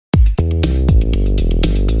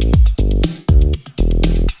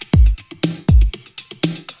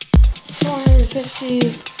the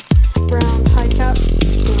round high cap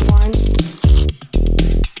line.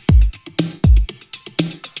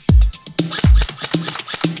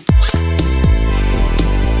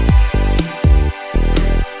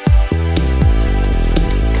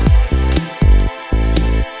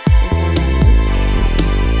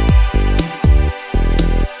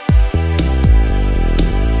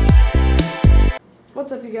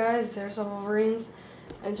 What's up, you guys? It's Airsoft Wolverines,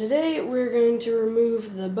 and today we're going to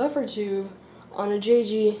remove the buffer tube on a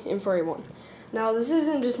JG M4A1. Now, this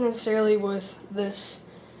isn't just necessarily with this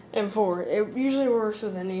M4. It usually works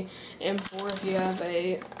with any M4 if you have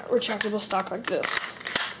a retractable stock like this.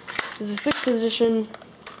 This is a 6th position,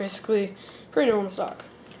 basically pretty normal stock.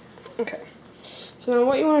 Okay, so now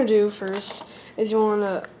what you want to do first is you want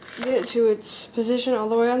to get it to its position all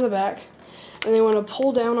the way on the back, and then you want to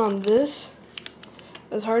pull down on this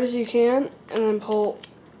as hard as you can, and then pull.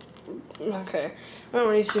 Okay, I don't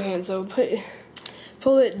want to use 2 hands, so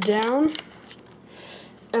pull it down,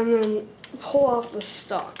 and then pull off the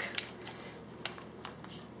stock,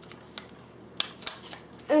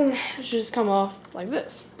 and it should just come off like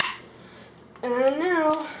this. And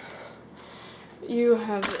now you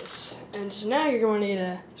have this, and so now you're going to need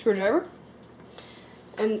a screwdriver,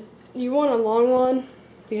 and you want a long one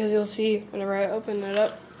because you'll see whenever I open it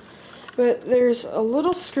up. But there's a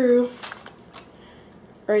little screw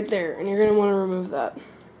right there, and you're going to want to remove that.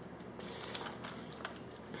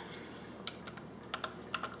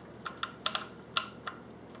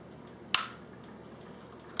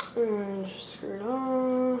 And just screw it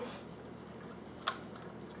off.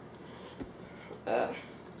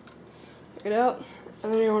 Take it out,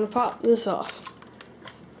 and then you want to pop this off.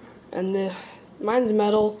 And mine's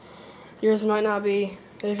metal, yours might not be.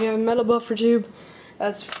 But if you have a metal buffer tube,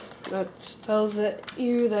 that tells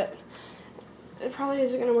you that it probably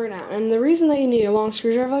isn't going to work out. And the reason that you need a long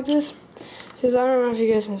screwdriver like this is, I don't know if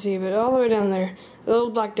you guys can see, but all the way down there, the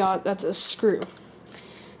little black dot, that's a screw.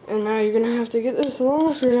 And now you're going to have to get this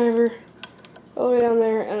long screwdriver all the way down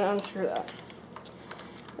there and unscrew that.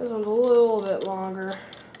 This one's a little bit longer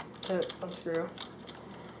to unscrew.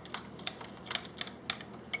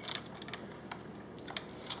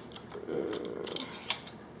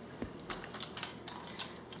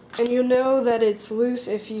 And you know that it's loose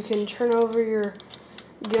if you can turn over your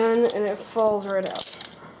gun and it falls right out.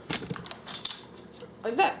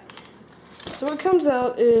 Like that. So what comes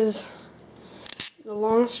out is the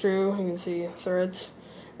long screw, you can see threads,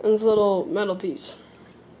 and this little metal piece.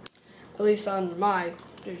 At least on my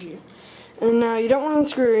JG. And now you don't want to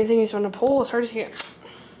unscrew anything, you just want to pull as hard as you can.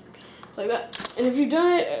 Like that. And if you've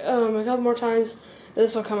done it a couple more times,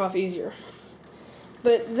 this will come off easier.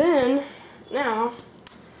 But then, now,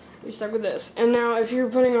 you're stuck with this. And now if you're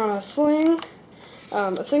putting on a sling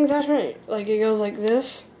attachment, like it goes like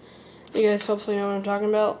this, you guys hopefully know what I'm talking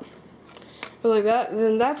about, but like that,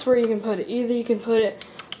 then that's where you can put it. Either you can put it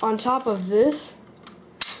on top of this,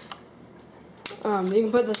 you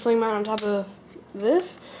can put the sling mount on top of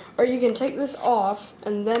this, or you can take this off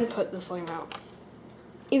and then put the sling mount.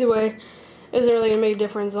 Either way, it doesn't really make a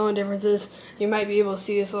difference. The only difference is you might be able to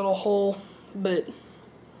see this little hole, but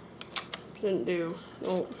won't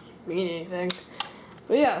mean anything.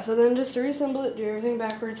 But yeah, so then just to reassemble it, do everything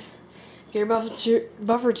backwards. Get your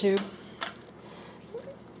buffer tube,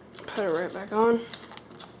 put it right back on.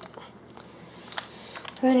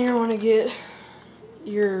 Then you want to get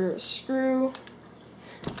your screw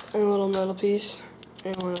and a little metal piece,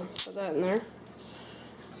 and you want to put that in there.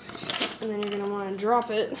 And then you're going to want to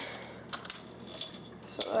drop it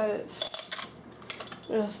so that it's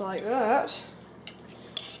just like that,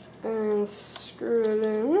 and screw it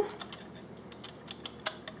in.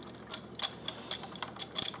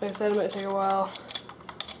 Like I said, it might take a while,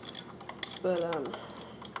 but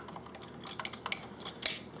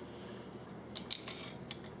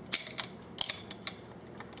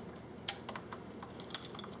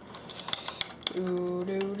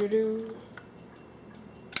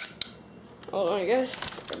hold on, you guys,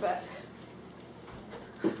 get back.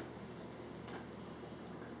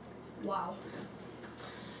 Wow.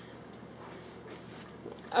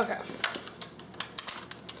 Okay.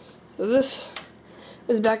 So this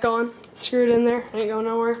is back on, screwed in there, ain't going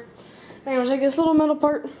nowhere. I'm gonna take this little metal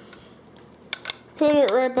part, put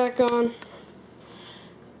it right back on,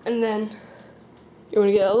 and then you want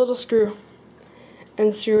to get a little screw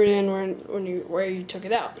and screw it in where you took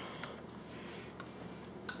it out.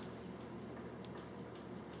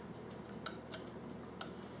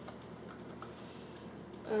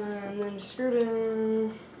 And then just screw it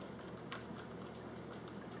in.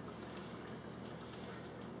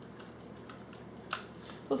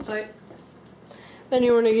 Feels tight. Then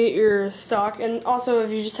you want to get your stock, and also if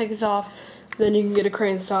you just take this off, then you can get a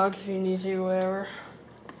crane stock if you need to, whatever.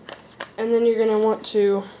 And then you're going to want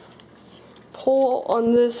to pull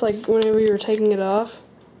on this like whenever you're taking it off,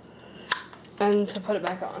 and to put it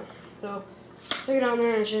back on. So stick it on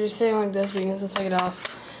there, and it should be staying like this because it's take it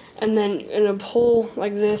off. And then you're going to pull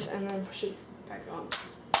like this, and then push it back on.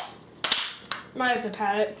 Might have to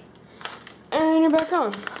pat it. And then you're back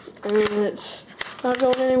on. And it's not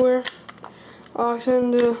going anywhere. Locks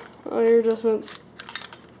into all your adjustments.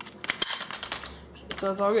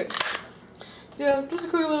 So it's all good. Yeah, just a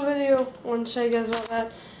quick little video. I wanted to show you guys about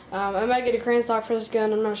that. I might get a crane stock for this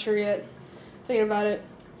gun. I'm not sure yet. Thinking about it.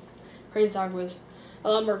 Crane stock was a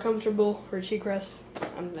lot more comfortable for a cheek rest,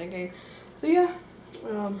 I'm thinking. So yeah,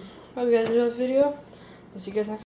 hope you guys enjoyed the video. I'll see you guys next time.